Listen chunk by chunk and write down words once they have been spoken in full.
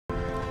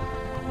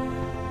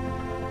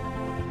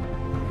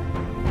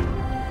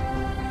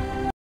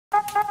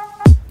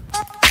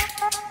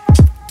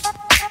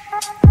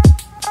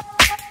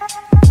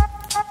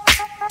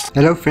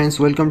Hello friends,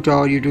 welcome to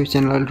our YouTube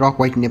channel Rock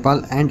White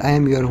Nepal, and I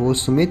am your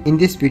host Sumit. In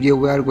this video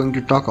we are going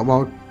to talk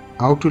about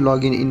how to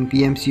log in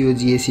PMCO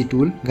GAC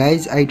tool.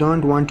 Guys, I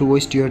don't want to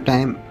waste your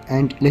time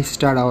and let's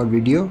start our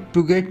video.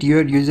 To get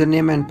your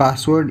username and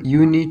password,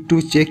 you need to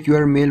check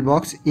your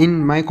mailbox.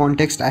 In my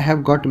context, I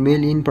have got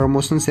mail in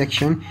promotion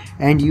section,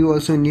 and you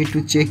also need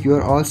to check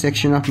your all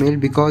section of mail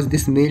because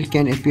this mail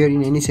can appear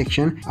in any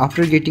section.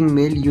 After getting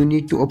mail, you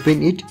need to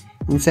open it.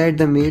 Inside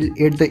the mail,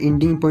 at the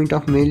ending point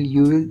of mail,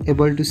 you will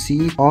able to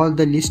see all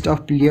the list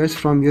of players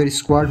from your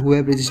squad who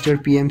have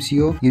registered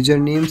PMCO.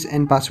 Usernames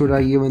and password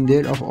are given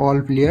there of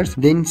all players.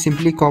 Then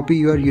simply copy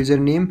your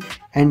username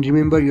and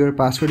remember your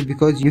password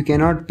because you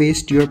cannot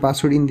paste your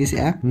password in this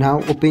app.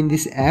 Now open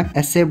this app,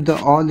 accept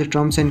all the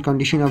terms and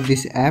conditions of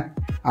this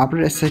app.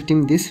 After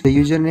accepting this, the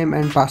username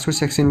and password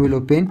section will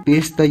open.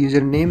 Paste the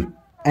username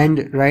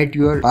and write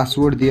your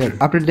password there.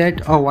 After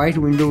that, a white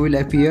window will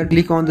appear.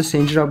 Click on the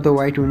center of the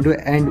white window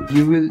and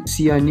you will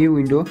see a new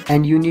window,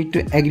 and you need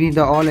to agree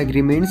the all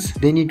agreements.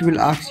 Then it will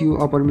ask you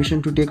a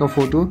permission to take a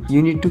photo.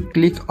 You need to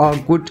click a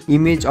good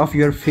image of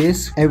your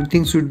face.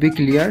 Everything should be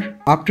clear.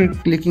 After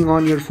clicking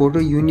on your photo,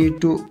 you need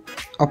to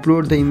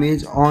upload the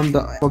image on the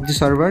PUBG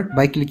server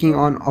by clicking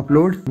on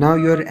upload. Now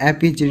your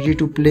app is ready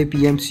to play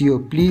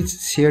PMCO.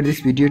 Please share this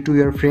video to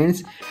your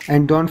friends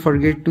and don't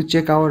forget to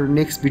check our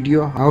next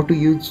video how to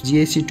use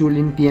GAC tool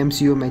in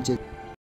PMCO matches.